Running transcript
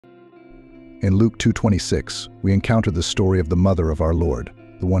In Luke 2:26, we encounter the story of the mother of our Lord,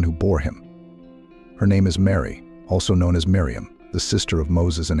 the one who bore him. Her name is Mary, also known as Miriam, the sister of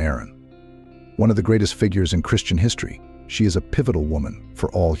Moses and Aaron. One of the greatest figures in Christian history, she is a pivotal woman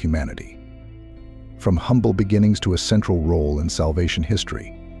for all humanity. From humble beginnings to a central role in salvation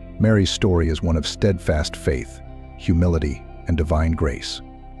history, Mary's story is one of steadfast faith, humility, and divine grace.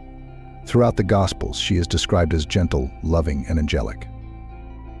 Throughout the Gospels, she is described as gentle, loving, and angelic.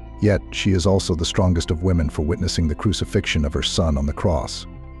 Yet, she is also the strongest of women for witnessing the crucifixion of her son on the cross.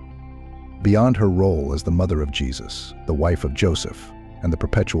 Beyond her role as the mother of Jesus, the wife of Joseph, and the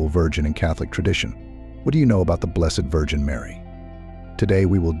perpetual virgin in Catholic tradition, what do you know about the Blessed Virgin Mary? Today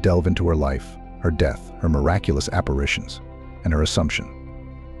we will delve into her life, her death, her miraculous apparitions, and her Assumption.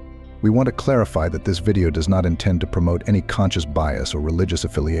 We want to clarify that this video does not intend to promote any conscious bias or religious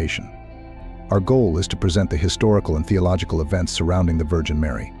affiliation. Our goal is to present the historical and theological events surrounding the Virgin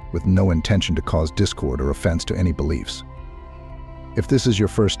Mary, with no intention to cause discord or offense to any beliefs. If this is your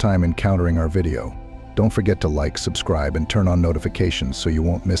first time encountering our video, don't forget to like, subscribe, and turn on notifications so you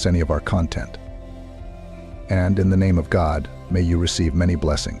won't miss any of our content. And in the name of God, may you receive many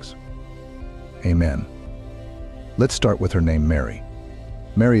blessings. Amen. Let's start with her name, Mary.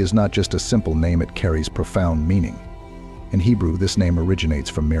 Mary is not just a simple name, it carries profound meaning. In Hebrew, this name originates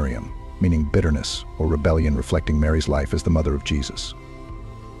from Miriam, meaning bitterness or rebellion, reflecting Mary's life as the mother of Jesus.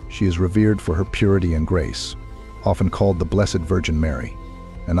 She is revered for her purity and grace, often called the Blessed Virgin Mary,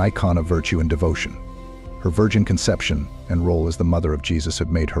 an icon of virtue and devotion. Her virgin conception and role as the mother of Jesus have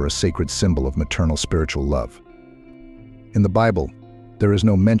made her a sacred symbol of maternal spiritual love. In the Bible, there is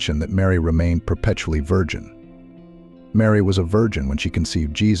no mention that Mary remained perpetually virgin. Mary was a virgin when she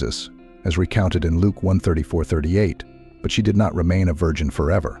conceived Jesus, as recounted in Luke 1:34-38, but she did not remain a virgin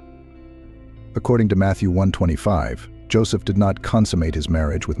forever. According to Matthew 1:25, Joseph did not consummate his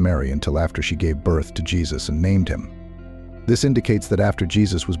marriage with Mary until after she gave birth to Jesus and named him. This indicates that after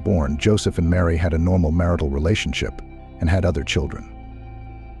Jesus was born, Joseph and Mary had a normal marital relationship and had other children.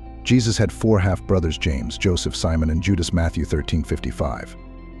 Jesus had 4 half-brothers: James, Joseph, Simon, and Judas, Matthew 13:55.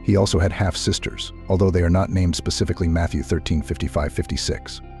 He also had half-sisters, although they are not named specifically, Matthew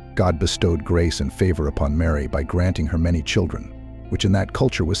 13:55-56. God bestowed grace and favor upon Mary by granting her many children, which in that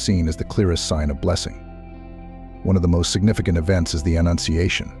culture was seen as the clearest sign of blessing. One of the most significant events is the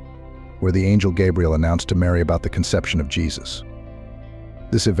Annunciation, where the angel Gabriel announced to Mary about the conception of Jesus.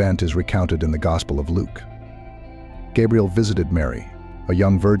 This event is recounted in the Gospel of Luke. Gabriel visited Mary, a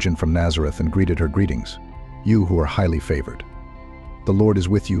young virgin from Nazareth, and greeted her, "Greetings, you who are highly favored. The Lord is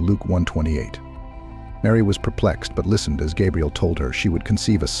with you," Luke 1:28. Mary was perplexed but listened as Gabriel told her she would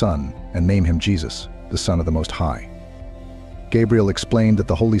conceive a son and name him Jesus, the Son of the Most High. Gabriel explained that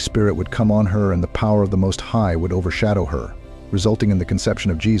the Holy Spirit would come on her and the power of the Most High would overshadow her, resulting in the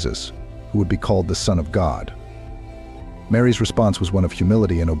conception of Jesus, who would be called the Son of God. Mary's response was one of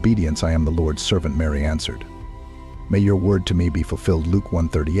humility and obedience. "I am the Lord's servant," Mary answered. "May your word to me be fulfilled," Luke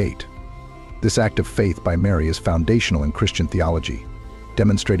 1:38. This act of faith by Mary is foundational in Christian theology,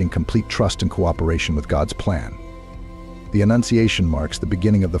 demonstrating complete trust and cooperation with God's plan. The Annunciation marks the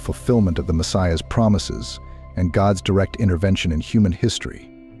beginning of the fulfillment of the Messiah's promises and God's direct intervention in human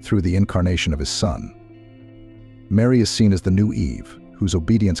history through the incarnation of his Son. Mary is seen as the new Eve, whose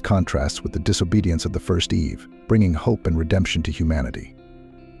obedience contrasts with the disobedience of the first Eve, bringing hope and redemption to humanity.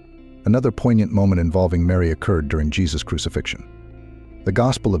 Another poignant moment involving Mary occurred during Jesus' crucifixion. The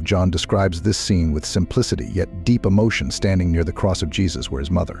Gospel of John describes this scene with simplicity yet deep emotion. Standing near the cross of Jesus were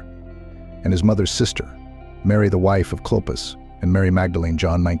his mother and his mother's sister, Mary the wife of Clopas, and Mary Magdalene,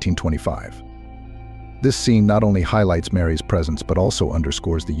 John 19:25. This scene not only highlights Mary's presence but also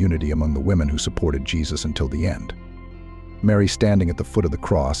underscores the unity among the women who supported Jesus until the end. Mary standing at the foot of the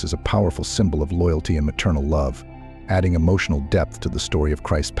cross is a powerful symbol of loyalty and maternal love, adding emotional depth to the story of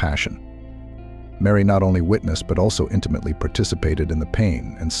Christ's passion. Mary not only witnessed but also intimately participated in the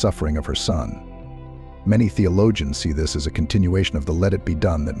pain and suffering of her son. Many theologians see this as a continuation of the "Let it be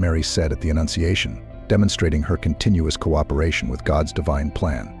done" that Mary said at the Annunciation, demonstrating her continuous cooperation with God's divine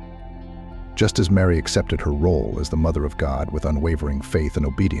plan. Just as Mary accepted her role as the Mother of God with unwavering faith and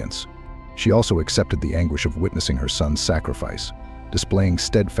obedience, she also accepted the anguish of witnessing her son's sacrifice, displaying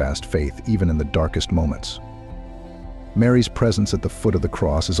steadfast faith even in the darkest moments. Mary's presence at the foot of the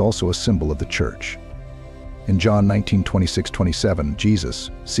cross is also a symbol of the Church. In John 19:26-27,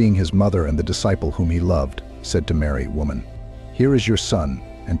 Jesus, seeing his mother and the disciple whom he loved, said to Mary, "Woman, here is your son,"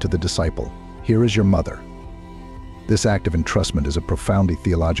 and to the disciple, "Here is your mother." This act of entrustment is a profoundly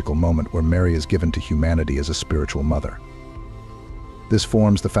theological moment where Mary is given to humanity as a spiritual mother. This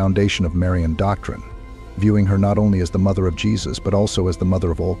forms the foundation of Marian doctrine, viewing her not only as the mother of Jesus but also as the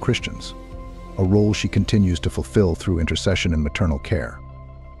mother of all Christians. a role she continues to fulfill through intercession and maternal care.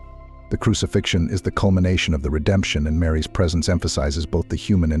 The crucifixion is the culmination of the redemption, and Mary's presence emphasizes both the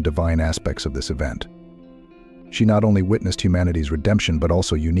human and divine aspects of this event. She not only witnessed humanity's redemption but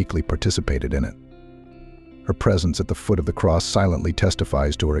also uniquely participated in it. Her presence at the foot of the cross silently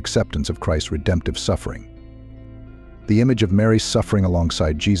testifies to her acceptance of Christ's redemptive suffering. The image of Mary's suffering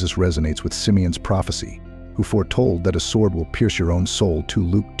alongside Jesus resonates with Simeon's prophecy, who foretold that a sword will pierce your own soul,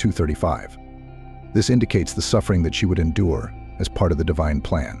 Luke 2:35. This indicates the suffering that she would endure as part of the divine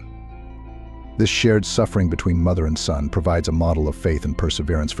plan. This shared suffering between mother and son provides a model of faith and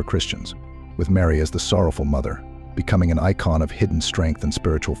perseverance for Christians, with Mary as the sorrowful mother, becoming an icon of hidden strength and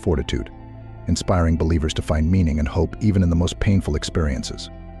spiritual fortitude, inspiring believers to find meaning and hope even in the most painful experiences.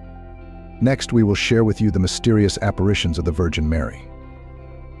 Next, we will share with you the mysterious apparitions of the Virgin Mary.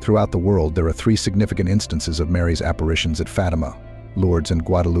 Throughout the world, there are 3 significant instances of Mary's apparitions at Fatima, Lourdes, and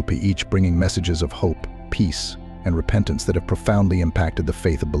Guadalupe, each bringing messages of hope, peace, and repentance that have profoundly impacted the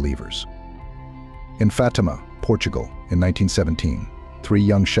faith of believers. In Fatima, Portugal, in 1917, 3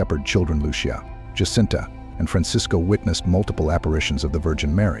 young shepherd children, Lucia, Jacinta, and Francisco, witnessed multiple apparitions of the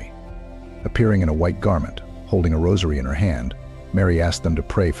Virgin Mary. Appearing in a white garment, holding a rosary in her hand, Mary asked them to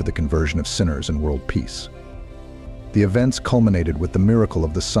pray for the conversion of sinners and world peace. The events culminated with the miracle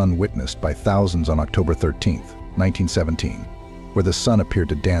of the sun witnessed by thousands on October 13, 1917, where the sun appeared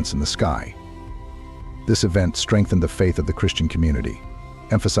to dance in the sky. This event strengthened the faith of the Christian community,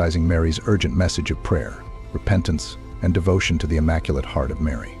 emphasizing Mary's urgent message of prayer, repentance, and devotion to the Immaculate Heart of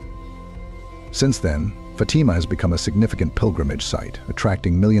Mary. Since then, Fatima has become a significant pilgrimage site,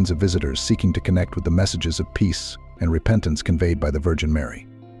 attracting millions of visitors seeking to connect with the messages of peace and repentance conveyed by the Virgin Mary.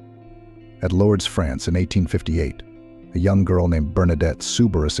 At Lourdes, France, in 1858, a young girl named Bernadette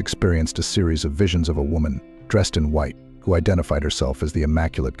Soubirous experienced a series of visions of a woman dressed in white who identified herself as the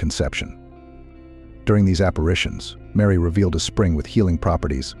Immaculate Conception. During these apparitions, Mary revealed a spring with healing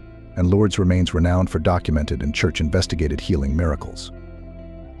properties, and Lourdes remains renowned for documented and church-investigated healing miracles.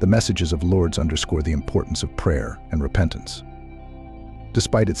 The messages of Lourdes underscore the importance of prayer and repentance.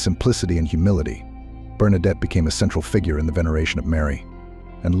 Despite its simplicity and humility, Bernadette became a central figure in the veneration of Mary,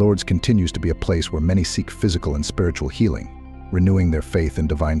 and Lourdes continues to be a place where many seek physical and spiritual healing, renewing their faith in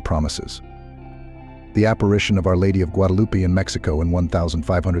divine promises. The apparition of Our Lady of Guadalupe in Mexico in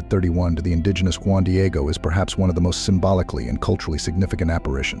 1531 to the indigenous Juan Diego is perhaps one of the most symbolically and culturally significant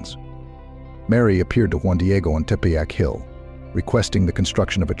apparitions. Mary appeared to Juan Diego on Tepeyac Hill, requesting the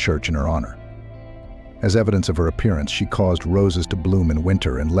construction of a church in her honor. As evidence of her appearance, she caused roses to bloom in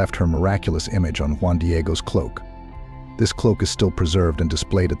winter and left her miraculous image on Juan Diego's cloak. This cloak is still preserved and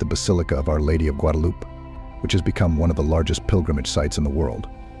displayed at the Basilica of Our Lady of Guadalupe, which has become one of the largest pilgrimage sites in the world.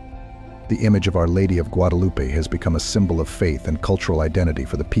 The image of Our Lady of Guadalupe has become a symbol of faith and cultural identity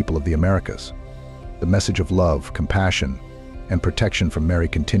for the people of the Americas. The message of love, compassion, and protection from Mary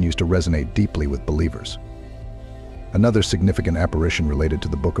continues to resonate deeply with believers. Another significant apparition related to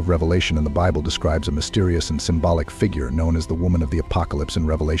the book of Revelation in the Bible describes a mysterious and symbolic figure known as the Woman of the Apocalypse in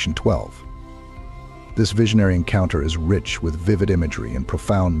Revelation 12. This visionary encounter is rich with vivid imagery and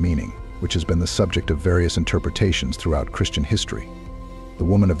profound meaning, which has been the subject of various interpretations throughout Christian history. The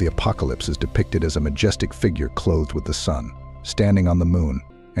Woman of the Apocalypse is depicted as a majestic figure clothed with the sun, standing on the moon,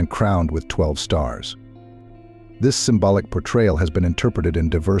 and crowned with 12 stars. This symbolic portrayal has been interpreted in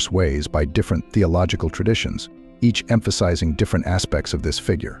diverse ways by different theological traditions, each emphasizing different aspects of this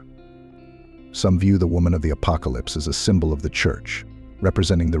figure. Some view the Woman of the Apocalypse as a symbol of the Church,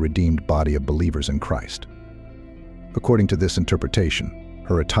 representing the redeemed body of believers in Christ. According to this interpretation,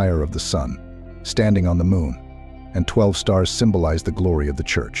 her attire of the sun, standing on the moon, and 12 stars symbolize the glory of the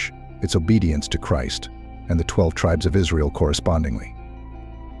Church, its obedience to Christ, and the 12 tribes of Israel correspondingly.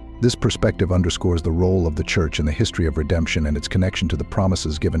 This perspective underscores the role of the Church in the history of redemption and its connection to the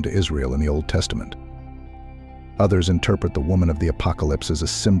promises given to Israel in the Old Testament. Others interpret the Woman of the Apocalypse as a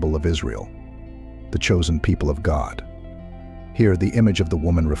symbol of Israel, the chosen people of God. Here, the image of the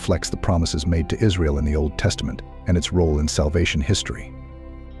woman reflects the promises made to Israel in the Old Testament and its role in salvation history.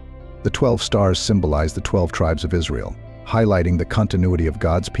 The 12 stars symbolize the 12 tribes of Israel, highlighting the continuity of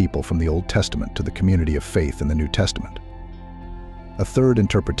God's people from the Old Testament to the community of faith in the New Testament. A third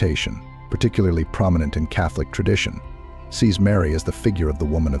interpretation, particularly prominent in Catholic tradition, sees Mary as the figure of the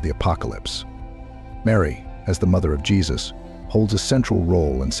Woman of the Apocalypse. Mary, as the mother of Jesus, holds a central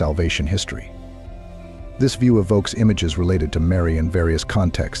role in salvation history. This view evokes images related to Mary in various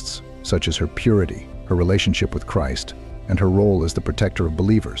contexts, such as her purity, her relationship with Christ, and her role as the protector of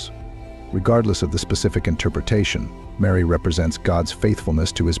believers. Regardless of the specific interpretation, Mary represents God's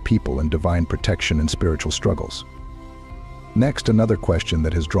faithfulness to his people and divine protection in spiritual struggles. Next, another question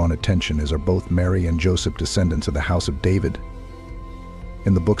that has drawn attention is, are both Mary and Joseph descendants of the house of David?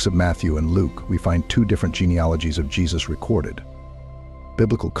 In the books of Matthew and Luke, we find two different genealogies of Jesus recorded.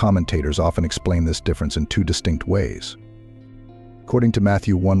 Biblical commentators often explain this difference in two distinct ways. According to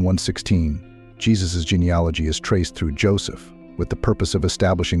Matthew 1:16, Jesus' genealogy is traced through Joseph, with the purpose of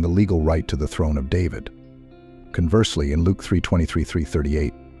establishing the legal right to the throne of David. Conversely, in Luke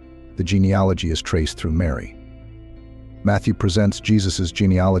 3:23-38, the genealogy is traced through Mary. Matthew presents Jesus'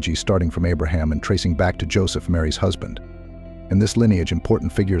 genealogy starting from Abraham and tracing back to Joseph, Mary's husband. In this lineage,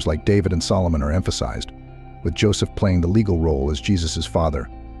 important figures like David and Solomon are emphasized, with Joseph playing the legal role as Jesus' father,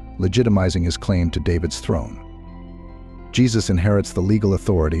 legitimizing his claim to David's throne. Jesus inherits the legal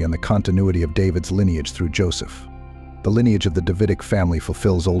authority and the continuity of David's lineage through Joseph. The lineage of the Davidic family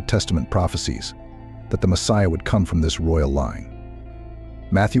fulfills Old Testament prophecies that the Messiah would come from this royal line.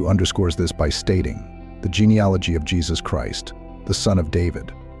 Matthew underscores this by stating, the genealogy of Jesus Christ, the son of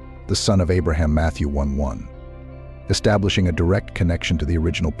David, the son of Abraham, Matthew 1:1, establishing a direct connection to the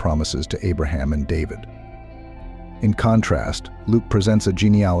original promises to Abraham and David. In contrast, Luke presents a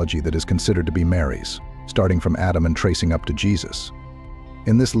genealogy that is considered to be Mary's, starting from Adam and tracing up to Jesus.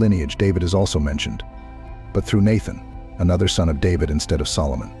 In this lineage, David is also mentioned, but through Nathan, another son of David instead of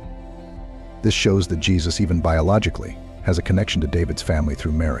Solomon. This shows that Jesus, even biologically, has a connection to David's family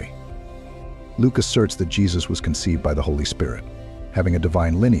through Mary. Luke asserts that Jesus was conceived by the Holy Spirit, having a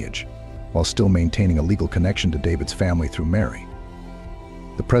divine lineage, while still maintaining a legal connection to David's family through Mary.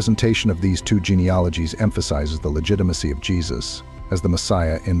 The presentation of these two genealogies emphasizes the legitimacy of Jesus as the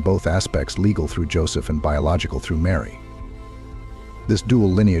Messiah in both aspects, legal through Joseph and biological through Mary. This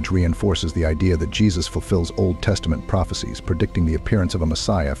dual lineage reinforces the idea that Jesus fulfills Old Testament prophecies predicting the appearance of a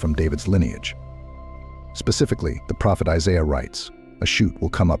Messiah from David's lineage. Specifically, the prophet Isaiah writes, "A shoot will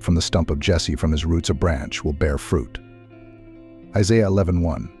come up from the stump of Jesse, from his roots a branch will bear fruit." Isaiah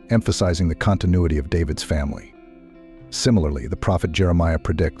 11:1, emphasizing the continuity of David's family. Similarly, the prophet Jeremiah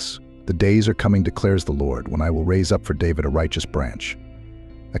predicts, "The days are coming, declares the Lord, when I will raise up for David a righteous branch,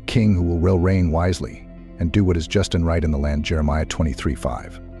 a king who will reign wisely and do what is just and right in the land," Jeremiah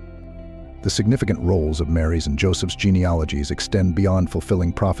 23:5. The significant roles of Mary's and Joseph's genealogies extend beyond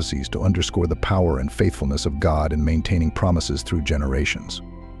fulfilling prophecies to underscore the power and faithfulness of God in maintaining promises through generations.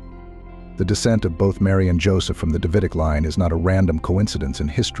 The descent of both Mary and Joseph from the Davidic line is not a random coincidence in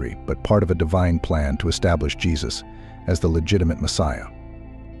history, but part of a divine plan to establish Jesus as the legitimate Messiah.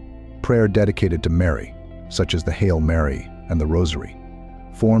 Prayer dedicated to Mary, such as the Hail Mary and the Rosary,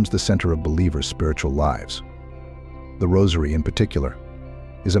 forms the center of believers' spiritual lives. The Rosary, in particular,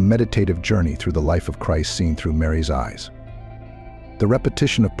 is a meditative journey through the life of Christ seen through Mary's eyes. The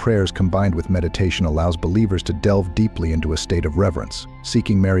repetition of prayers combined with meditation allows believers to delve deeply into a state of reverence,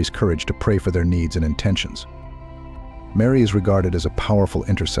 seeking Mary's courage to pray for their needs and intentions. Mary is regarded as a powerful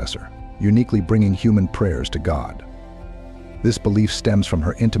intercessor, uniquely bringing human prayers to God. This belief stems from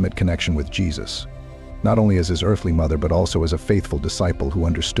her intimate connection with Jesus, not only as his earthly mother but also as a faithful disciple who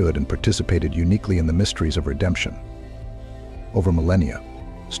understood and participated uniquely in the mysteries of redemption. Over millennia,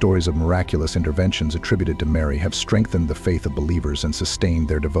 stories of miraculous interventions attributed to Mary have strengthened the faith of believers and sustained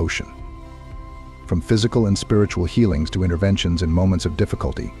their devotion. From physical and spiritual healings to interventions in moments of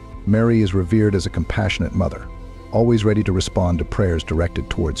difficulty, Mary is revered as a compassionate mother, always ready to respond to prayers directed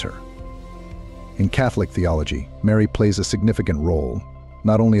towards her. In Catholic theology, Mary plays a significant role,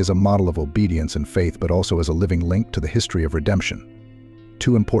 not only as a model of obedience and faith but also as a living link to the history of redemption.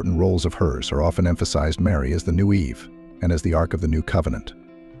 Two important roles of hers are often emphasized: Mary as the new Eve and as the Ark of the New Covenant.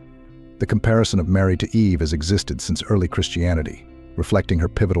 The comparison of Mary to Eve has existed since early Christianity, reflecting her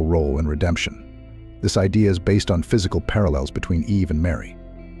pivotal role in redemption. This idea is based on physical parallels between Eve and Mary.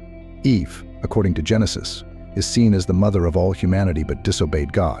 Eve, according to Genesis, is seen as the mother of all humanity but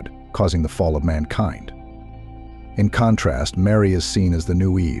disobeyed God, causing the fall of mankind. In contrast, Mary is seen as the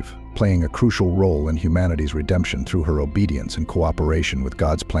new Eve, playing a crucial role in humanity's redemption through her obedience and cooperation with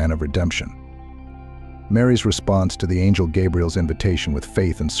God's plan of redemption. Mary's response to the angel Gabriel's invitation with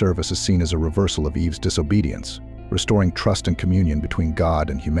faith and service is seen as a reversal of Eve's disobedience, restoring trust and communion between God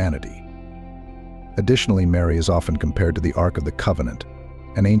and humanity. Additionally, Mary is often compared to the Ark of the Covenant,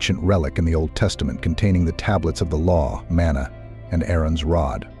 an ancient relic in the Old Testament containing the tablets of the law, manna, and Aaron's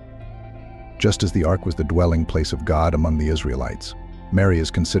rod. Just as the Ark was the dwelling place of God among the Israelites, Mary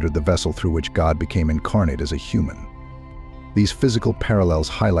is considered the vessel through which God became incarnate as a human. These physical parallels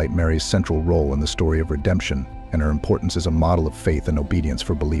highlight Mary's central role in the story of redemption and her importance as a model of faith and obedience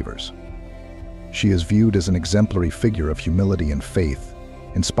for believers. She is viewed as an exemplary figure of humility and faith,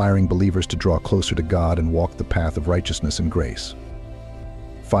 inspiring believers to draw closer to God and walk the path of righteousness and grace.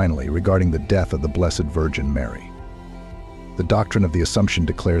 Finally, regarding the death of the Blessed Virgin Mary. The doctrine of the Assumption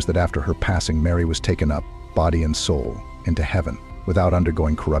declares that after her passing, Mary was taken up, body and soul, into heaven, without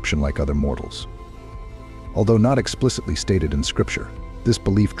undergoing corruption like other mortals. Although not explicitly stated in Scripture, this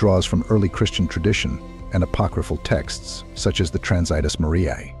belief draws from early Christian tradition and apocryphal texts, such as the Transitus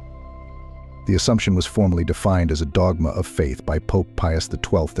Mariae. The Assumption was formally defined as a dogma of faith by Pope Pius XII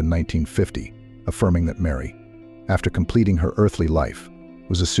in 1950, affirming that Mary, after completing her earthly life,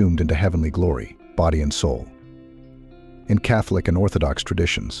 was assumed into heavenly glory, body and soul. In Catholic and Orthodox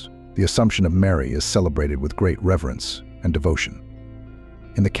traditions, the Assumption of Mary is celebrated with great reverence and devotion.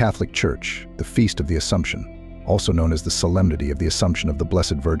 In the Catholic Church, the Feast of the Assumption, also known as the Solemnity of the Assumption of the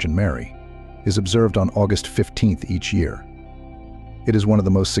Blessed Virgin Mary, is observed on August 15th each year. It is one of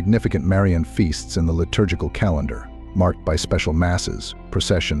the most significant Marian feasts in the liturgical calendar, marked by special masses,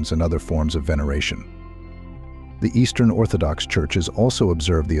 processions, and other forms of veneration. The Eastern Orthodox churches also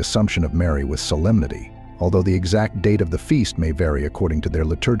observe the Assumption of Mary with solemnity, although the exact date of the feast may vary according to their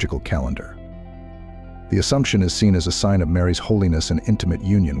liturgical calendar. The Assumption is seen as a sign of Mary's holiness and intimate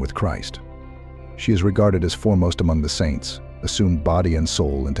union with Christ. She is regarded as foremost among the saints, assumed body and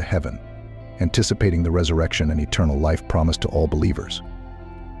soul into heaven, anticipating the resurrection and eternal life promised to all believers.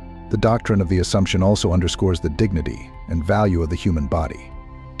 The doctrine of the Assumption also underscores the dignity and value of the human body,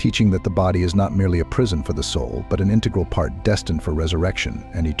 teaching that the body is not merely a prison for the soul, but an integral part destined for resurrection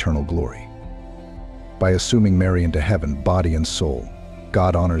and eternal glory. By assuming Mary into heaven, body and soul,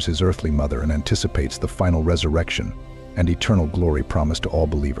 God honors his earthly mother and anticipates the final resurrection and eternal glory promised to all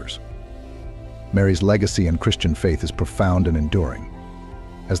believers. Mary's legacy in Christian faith is profound and enduring.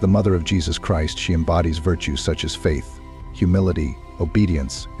 As the mother of Jesus Christ, she embodies virtues such as faith, humility,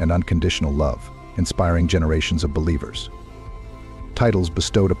 obedience, and unconditional love, inspiring generations of believers. Titles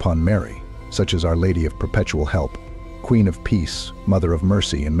bestowed upon Mary, such as Our Lady of Perpetual Help, Queen of Peace, Mother of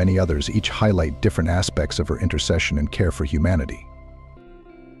Mercy, and many others, each highlight different aspects of her intercession and care for humanity.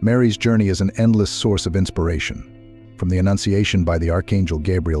 Mary's journey is an endless source of inspiration, from the Annunciation by the Archangel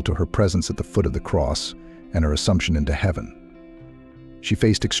Gabriel to her presence at the foot of the cross and her Assumption into heaven. She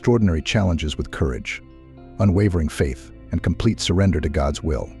faced extraordinary challenges with courage, unwavering faith, and complete surrender to God's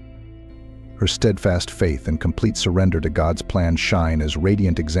will. Her steadfast faith and complete surrender to God's plan shine as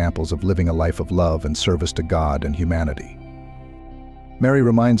radiant examples of living a life of love and service to God and humanity. Mary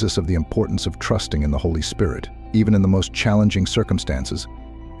reminds us of the importance of trusting in the Holy Spirit, even in the most challenging circumstances,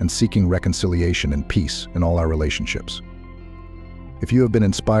 and seeking reconciliation and peace in all our relationships. If you have been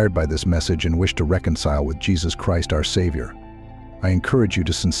inspired by this message and wish to reconcile with Jesus Christ, our Savior, I encourage you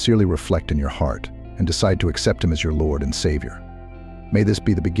to sincerely reflect in your heart and decide to accept Him as your Lord and Savior. May this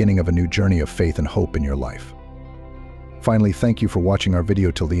be the beginning of a new journey of faith and hope in your life. Finally, thank you for watching our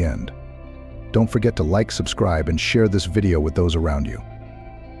video till the end. Don't forget to like, subscribe, and share this video with those around you.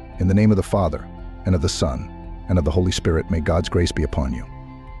 In the name of the Father, and of the Son, and of the Holy Spirit, may God's grace be upon you.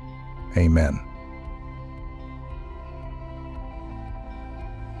 Amen.